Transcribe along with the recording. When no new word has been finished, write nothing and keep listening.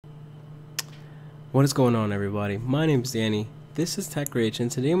What is going on, everybody? My name is Danny. This is TechRage,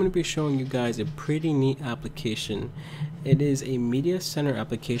 and today I'm going to be showing you guys a pretty neat application. It is a media center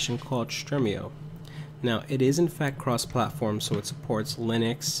application called Stremio. Now, it is in fact cross-platform, so it supports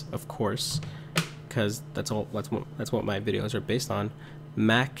Linux, of course, because that's what my videos are based on,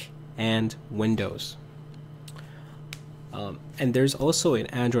 Mac and Windows. And there's also an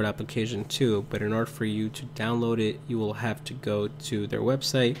Android application too, but in order for you to download it, you will have to go to their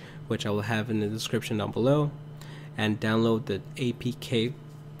website, which I will have in the description down below, and download the APK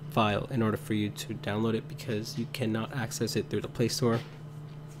file in order for you to download it, because you cannot access it through the Play Store.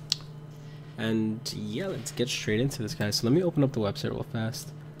 And yeah, let's get straight into this, guys. So let me open up the website real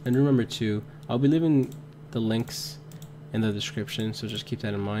fast. And remember too, I'll be leaving the links in the description, so just keep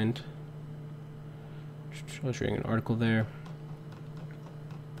that in mind. I'll show you an article there.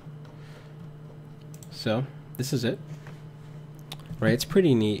 So this is it. Right, it's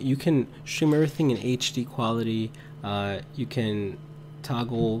pretty neat. You can stream everything in HD quality. You can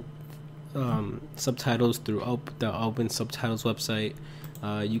toggle subtitles through the OpenSubtitles website.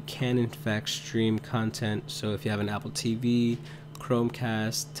 You can in fact stream content. So if you have an Apple TV,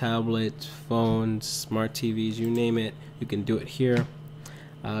 Chromecast, tablet, phones, smart TVs, you name it, you can do it here.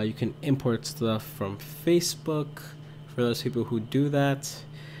 You can import stuff from Facebook for those people who do that.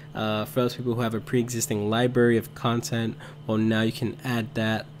 For those people who have a pre-existing library of content, well, now you can add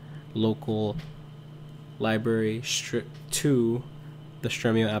that local library to the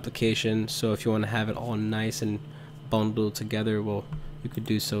Stremio application. So if you want to have it all nice and bundled together, well, you could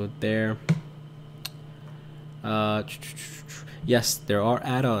do so there. Yes, there are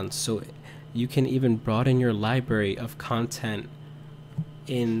add-ons, so you can even broaden your library of content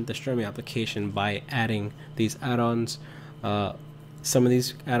in the Stremio application by adding these add-ons. Some of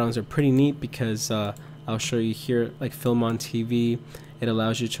these add-ons are pretty neat because I'll show you here, like Film on TV. It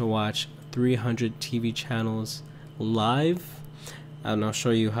allows you to watch 300 TV channels live, and I'll show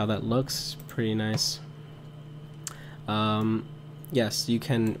you how that looks. Pretty nice. Yes, you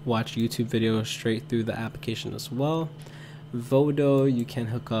can watch YouTube videos straight through the application as well. Vodo, you can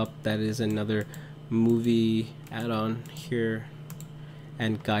hook up. That is another movie add-on here.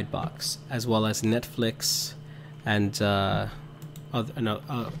 And Guidebox, as well as Netflix and a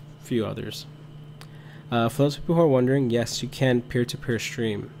few others. For those people who are wondering, yes, you can peer-to-peer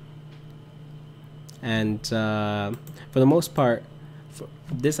stream. And for the most part,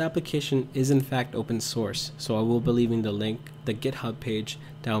 this application is in fact open source, so I will be leaving the link, the GitHub page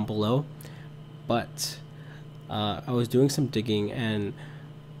down below. But I was doing some digging, and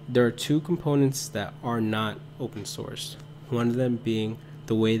there are two components that are not open source. One of them being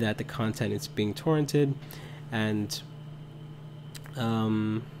the way that the content is being torrented, and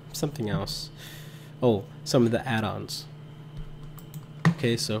something else. Oh, some of the add-ons.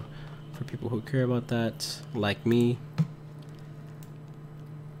 Okay, so for people who care about that, like me,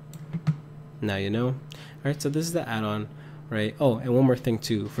 now you know. Alright, so this is the add-on, right? Oh, and one more thing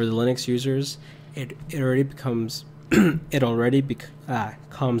too. For the Linux users, it already becomes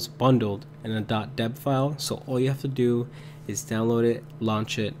comes bundled in a .deb file. So all you have to do is download it,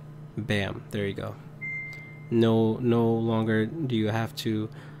 launch it, bam, there you go. No longer do you have to,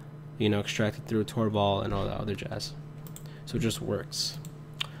 extract it through a Torball and all that other jazz. So it just works,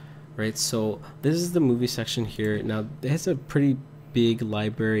 right? So this is the movie section here. Now it has a pretty big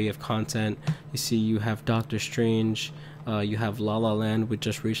library of content. You see, you have Doctor Strange, you have La La Land, which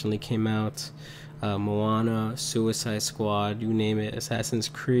just recently came out, Moana, Suicide Squad, you name it, Assassin's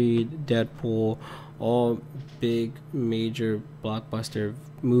Creed, Deadpool, all big major blockbuster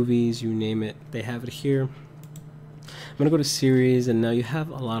movies, you name it, they have it here. I'm gonna go to series, and now you have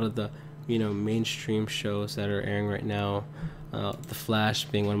a lot of the mainstream shows that are airing right now. The Flash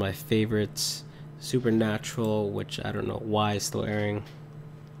being one of my favorites, Supernatural, which I don't know why is still airing,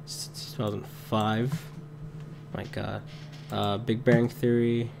 2005, my god. Big Bang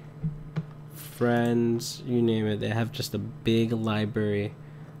Theory, Friends, you name it, they have just a big library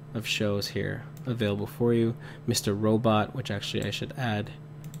of shows here available for you. Mr. Robot, which actually I should add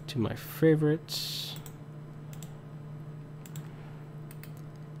to my favorites.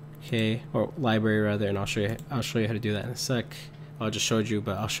 Okay, or library rather, and I'll show you how to do that in a sec. I just showed you,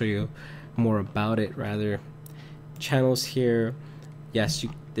 but I'll show you more about it rather. Channels here, yes,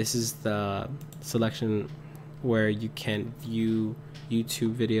 this is the selection where you can view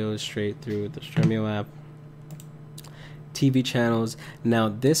YouTube videos straight through the Stremio app. TV channels, now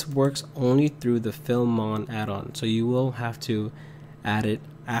this works only through the Film On add-on, so you will have to add it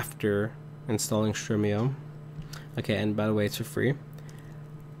after installing Stremio. Okay, and by the way, it's for free.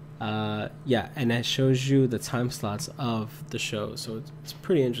 Yeah, and it shows you the time slots of the show, so it's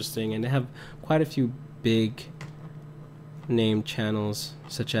pretty interesting. And they have quite a few big name channels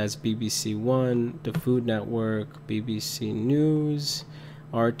such as BBC One, the Food Network, BBC News,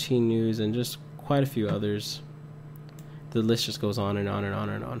 RT News, and just quite a few others. The list just goes on and on and on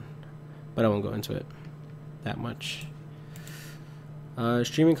and on, but I won't go into it that much.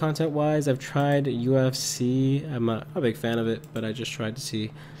 Streaming content wise, I've tried UFC. I'm not a big fan of it, but I just tried to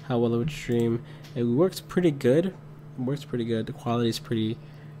see how well it would stream. It works pretty good. It works pretty good. The quality is pretty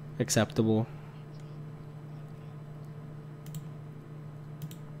acceptable.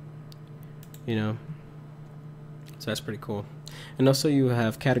 You know, so that's pretty cool. And also you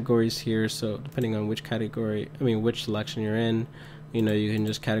have categories here, so depending on which category, which selection you're in, you know, you can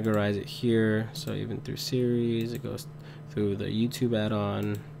just categorize it here. So even through series, it goes through the YouTube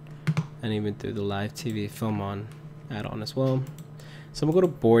add-on, and even through the live TV film on add-on as well. So I'm gonna go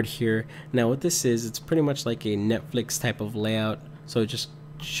to board here. Now what this is, it's pretty much like a Netflix type of layout, so it just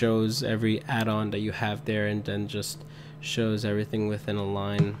shows every add-on that you have there, and then just shows everything within a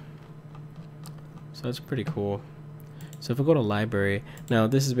line. So that's pretty cool. So if we go to library, now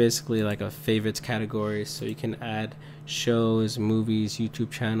this is basically like a favorites category, so you can add shows, movies, YouTube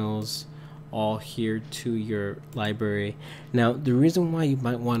channels, all here to your library. Now the reason why you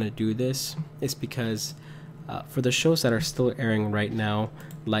might want to do this is because for the shows that are still airing right now,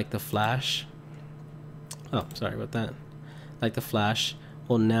 like The Flash, like The Flash,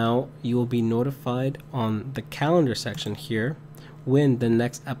 well, now you will be notified on the calendar section here when the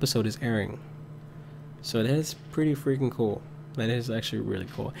next episode is airing. So that is pretty freaking cool. That is actually really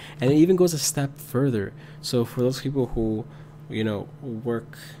cool. And it even goes a step further. So for those people who, you know,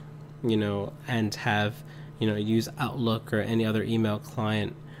 work, you know, and have, you know, use Outlook or any other email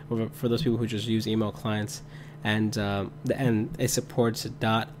client, or for those people who just use email clients, and it supports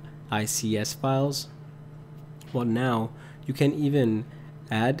 .ics files. Well, now you can even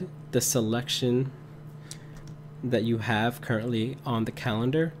add the selection that you have currently on the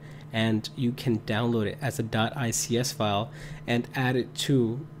calendar, and you can download it as a .ics file and add it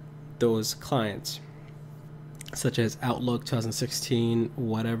to those clients, such as Outlook 2016,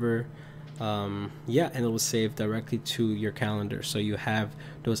 whatever. Yeah, and it will save directly to your calendar, so you have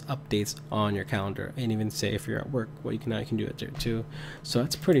those updates on your calendar. And even say if you're at work, well, you can do it there too. So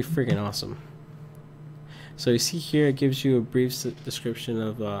that's pretty freaking awesome. So you see here, it gives you a brief description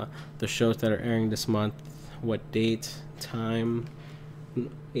of the shows that are airing this month, what date, time,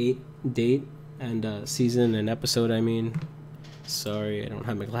 date, and season and episode. Sorry, I don't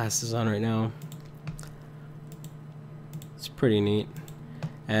have my glasses on right now. It's pretty neat.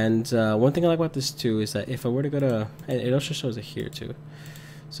 And one thing I like about this too is that if I were to go to, and it also shows it here too,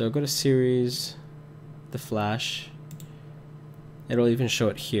 so go to series, The Flash, it'll even show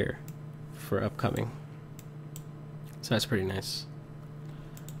it here for upcoming. So that's pretty nice.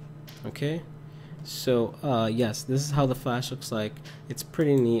 Okay, so yes, this is how The Flash looks like. It's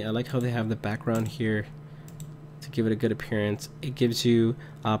pretty neat. I like how they have the background here to give it a good appearance. It gives you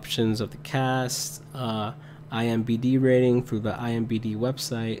options of the cast, IMDb rating through the IMDb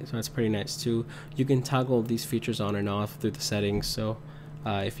website, so that's pretty nice too. You can toggle these features on and off through the settings, so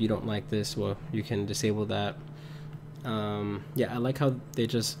if you don't like this, well, you can disable that. Yeah, I like how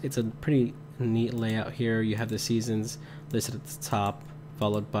it's a pretty neat layout here. You have the seasons listed at the top,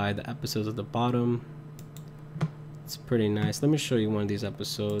 followed by the episodes at the bottom. It's pretty nice. Let me show you one of these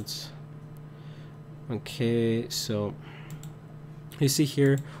episodes. Okay, so you see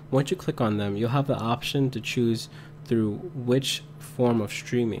here, once you click on them, you'll have the option to choose through which form of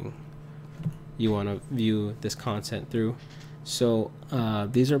streaming you want to view this content through. So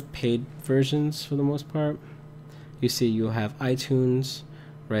these are paid versions for the most part. You see you'll have iTunes,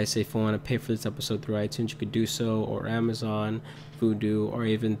 right? So if you want to pay for this episode through iTunes, you could do so, or Amazon, Vudu, or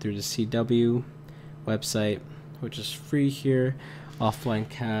even through the CW website, which is free here. Offline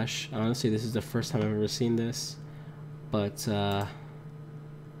cache. Honestly, this is the first time I've ever seen this, but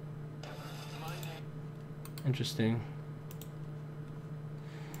interesting.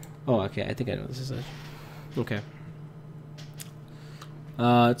 Oh, okay, I think I know this is it. Okay.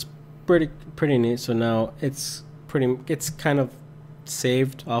 It's pretty neat. So now it's kind of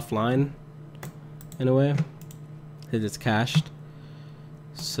saved offline in a way. It's cached.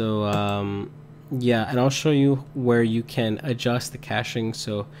 So yeah, and I'll show you where you can adjust the caching.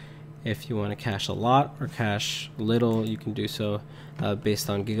 So if you want to cache a lot or cache little, you can do so based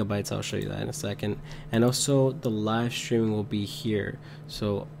on gigabytes. I'll show you that in a second. And also the live streaming will be here.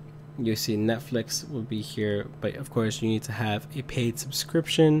 So you see Netflix will be here, but of course you need to have a paid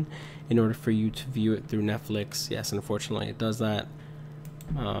subscription in order for you to view it through Netflix. Yes, unfortunately it does that.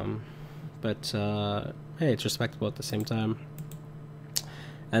 But hey, it's respectable at the same time.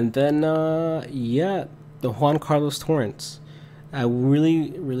 And then yeah, the Juan Carlos torrents. I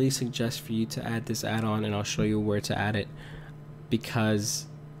really suggest for you to add this add-on, and I'll show you where to add it, because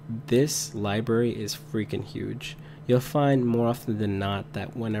this library is freaking huge. You'll find more often than not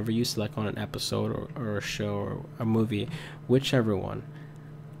that whenever you select on an episode or a show or a movie, whichever one,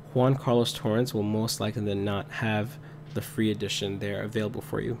 Juan Carlos torrents will most likely than not have the free edition there available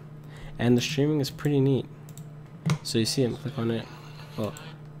for you. And the streaming is pretty neat. So you see him, click on it. Oh,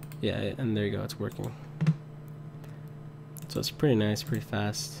 yeah, and there you go, it's working. So it's pretty nice, pretty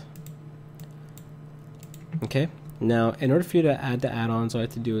fast. Okay, now in order for you to add the add-ons, all you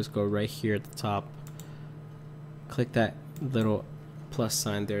have to do is go right here at the top. Click that little plus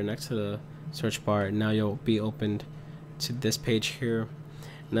sign there next to the search bar. Now you'll be opened to this page here.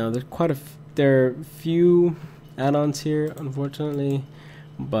 Now there are few add-ons here, unfortunately,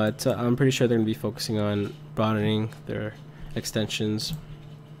 but I'm pretty sure they're going to be focusing on broadening their extensions.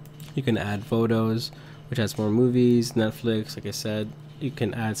 You can add photos, which has more movies, Netflix, like I said. You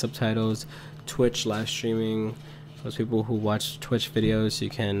can add subtitles, Twitch live streaming. For those people who watch Twitch videos, you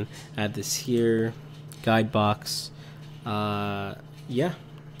can add this here, guide box. Yeah,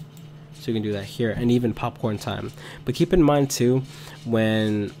 so you can do that here, and even popcorn time. But keep in mind too,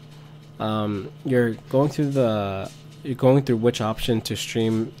 when you're going through which option to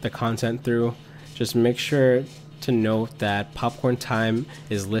stream the content through, just make sure to note that popcorn time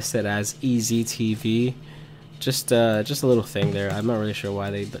is listed as EZTV. Just a little thing there. I'm not really sure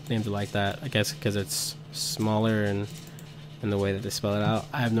why they named it like that. I guess because it's smaller and the way that they spell it out.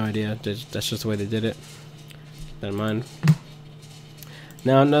 I have no idea. That's just the way they did it. Keep that in mind.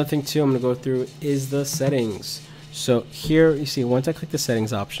 Now another thing too I'm going to go through is the settings. So here you see, once I click the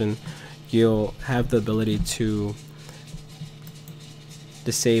settings option, you'll have the ability to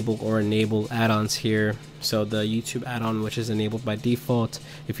disable or enable add-ons here. So the YouTube add-on, which is enabled by default,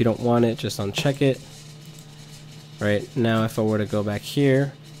 if you don't want it, just uncheck it. Right now, if I were to go back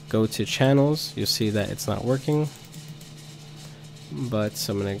here, go to channels, you'll see that it's not working. But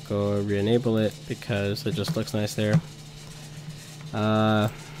so I'm gonna go re-enable it because it just looks nice there.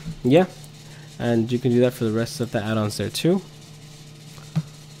 Yeah, and you can do that for the rest of the add-ons there too.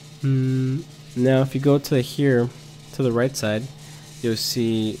 Now if you go to here to the right side, you'll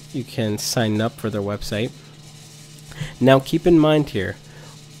see you can sign up for their website. Now keep in mind here,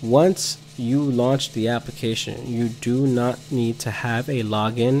 once you launch the application, you do not need to have a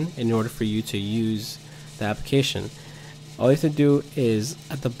login in order for you to use the application. All you have to do is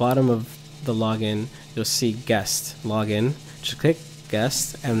at the bottom of the login, you'll see guest login. Just click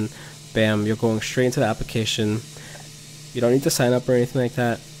guest and bam, you're going straight into the application. You don't need to sign up or anything like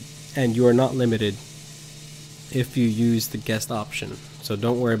that, and you are not limited if you use the guest option. So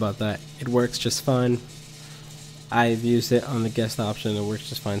don't worry about that. It works just fine. I've used it on the guest option. It works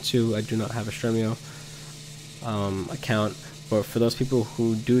just fine too. I do not have a Stremio account, but for those people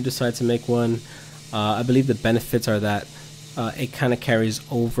who do decide to make one, I believe the benefits are that it kind of carries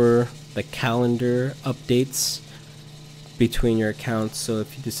over the calendar updates between your accounts. So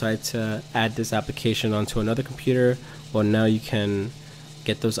if you decide to add this application onto another computer, well, now you can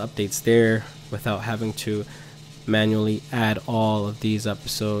get those updates there without having to manually add all of these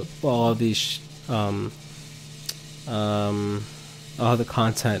episodes, all of these all the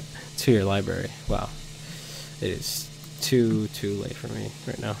content to your library. Wow, it is too late for me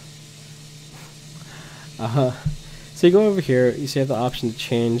right now. So you go over here, you see you have the option to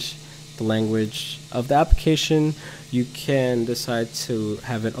change the language of the application. You can decide to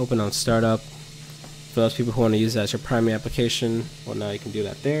have it open on startup. For those people who want to use that as your primary application, well, now you can do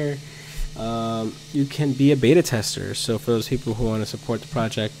that there. You can be a beta tester. So for those people who want to support the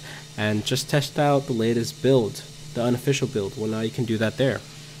project and just test out the latest build, the unofficial build, well, now you can do that there.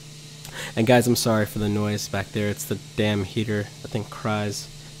 And guys, I'm sorry for the noise back there. It's the damn heater. That thing cries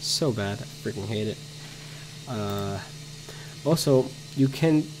so bad. I freaking hate it. Also, you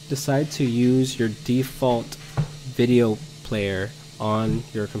can decide to use your default video player on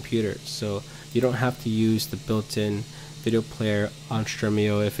your computer. So you don't have to use the built-in video player on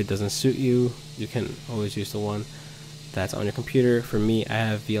Stremio if it doesn't suit you. You can always use the one that's on your computer. For me, I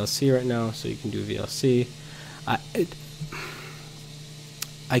have VLC right now, so you can do VLC.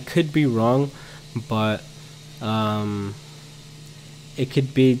 I could be wrong, but it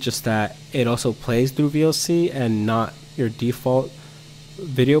could be just that it also plays through VLC and not your default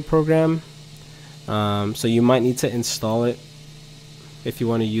video program. So you might need to install it if you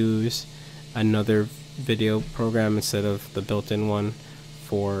want to use another video program instead of the built-in one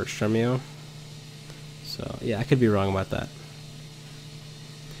for Stremio. So yeah, I could be wrong about that.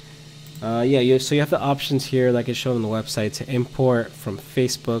 So you have the options here, like it's shown on the website, to import from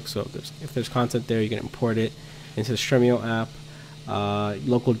Facebook. So if there's content there, you can import it into the Stremio app.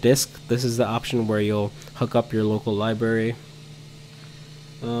 Local disk. This is the option where you'll hook up your local library.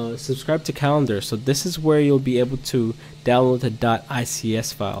 Subscribe to calendar. So this is where you'll be able to download the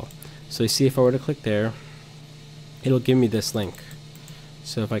 .ics file. So you see, if I were to click there, it'll give me this link.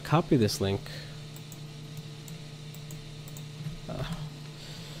 So if I copy this link,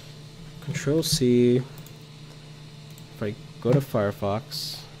 Control C, if I go to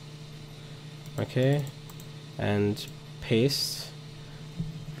Firefox, okay, and paste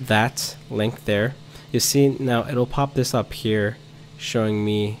that link there, you see now it'll pop this up here showing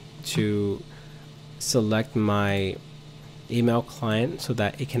me to select my email client so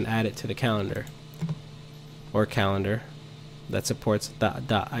that it can add it to the calendar, or calendar that supports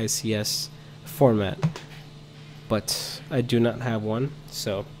 .ics format, but I do not have one,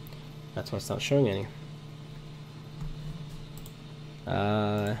 so that's why it's not showing any.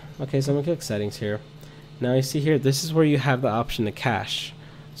 Okay, so I'm gonna click settings here. Now you see here, this is where you have the option to cache.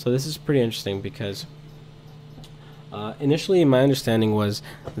 So this is pretty interesting because initially my understanding was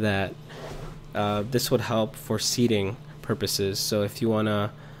that this would help for seeding purposes. So if you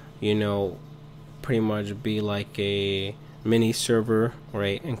wanna, pretty much be like a mini server,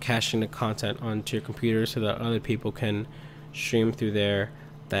 right, and caching the content onto your computer so that other people can stream through there,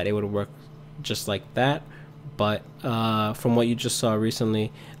 that it would work just like that. But from what you just saw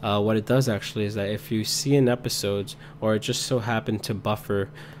recently, what it does actually is that if you see an episode, or it just so happened to buffer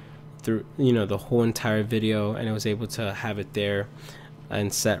through the whole entire video, and it was able to have it there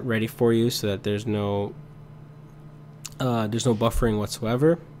and set ready for you so that there's no buffering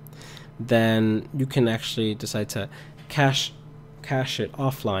whatsoever, then you can actually decide to cache it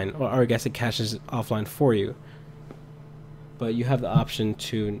offline, or I guess it caches it offline for you. But you have the option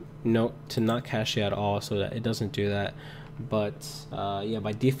to not cache it at all, so that it doesn't do that. But yeah,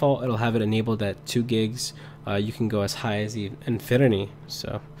 by default it'll have it enabled at 2 gigs. You can go as high as infinity.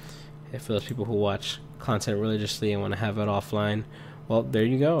 So if for those people who watch content religiously and want to have it offline, well, there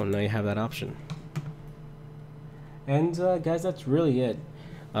you go. Now you have that option. And guys, that's really it.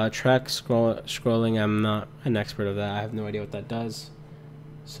 Track scrolling, I'm not an expert of that. I have no idea what that does,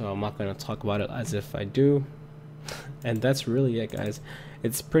 so I'm not going to talk about it as if I do. And that's really it, guys.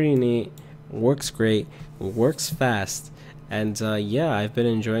 It's pretty neat, works great, works fast, and yeah, I've been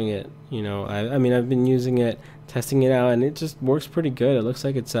enjoying it. I mean, I've been using it, testing it out, and it just works pretty good. It looks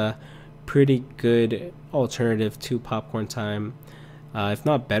like it's a pretty good alternative to Popcorn Time, if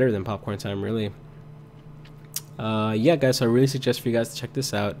not better than Popcorn Time, really. Yeah, guys, so I really suggest for you guys to check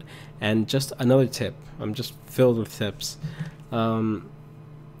this out. And just another tip, I'm just filled with tips.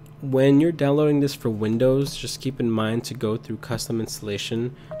 When you're downloading this for Windows, just keep in mind to go through custom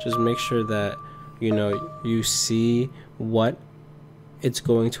installation. Just make sure that you see what it's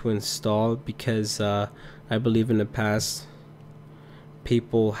going to install, because I believe in the past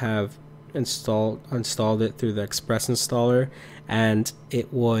people have installed it through the Express installer, and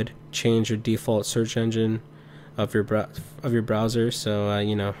it would change your default search engine of your browser. So I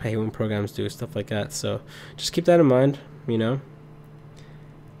hate when programs do stuff like that, so just keep that in mind.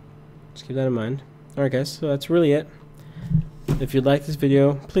 Just keep that in mind. Alright, guys, so that's really it. If you like this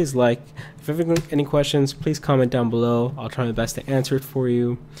video, please like. If you have any questions, please comment down below. I'll try my best to answer it for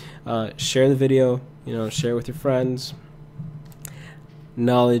you. Share the video, share it with your friends.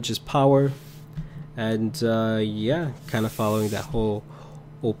 Knowledge is power. And yeah, kind of following that whole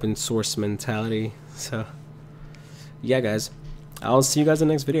open source mentality. So yeah, guys, I'll see you guys in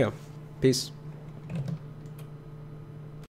the next video. Peace.